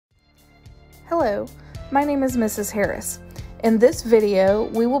Hello, my name is Mrs. Harris. In this video,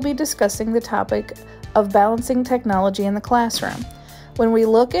 we will be discussing the topic of balancing technology in the classroom. When we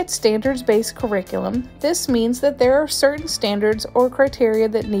look at standards-based curriculum, this means that there are certain standards or criteria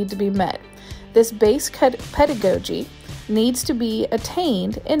that need to be met. This base pedagogy needs to be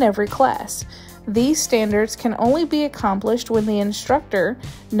attained in every class. These standards can only be accomplished when the instructor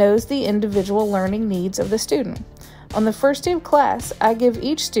knows the individual learning needs of the student. On the first day of class, I give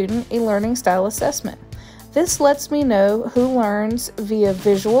each student a learning style assessment. This lets me know who learns via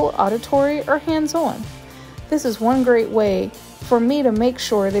visual, auditory, or hands-on. This is one great way for me to make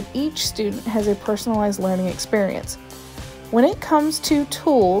sure that each student has a personalized learning experience. When it comes to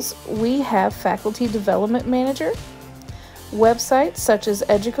tools, we have Faculty Development Manager, websites such as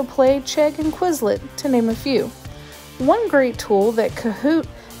Educaplay, Chegg, and Quizlet, to name a few. One great tool that Kahoot,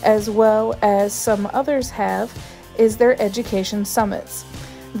 as well as some others have, is their education summits.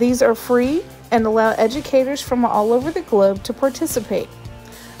 These are free and allow educators from all over the globe to participate.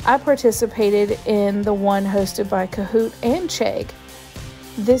 I participated in the one hosted by Kahoot and Chegg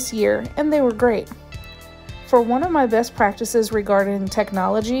this year, and they were great. For one of my best practices regarding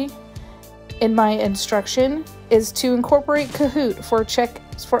technology in my instruction is to incorporate Kahoot for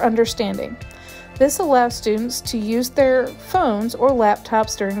checks for understanding. This allows students to use their phones or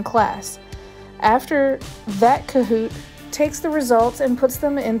laptops during class. After that, Kahoot takes the results and puts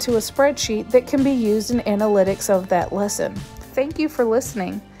them into a spreadsheet that can be used in analytics of that lesson. Thank you for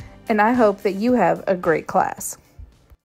listening, and I hope that you have a great class.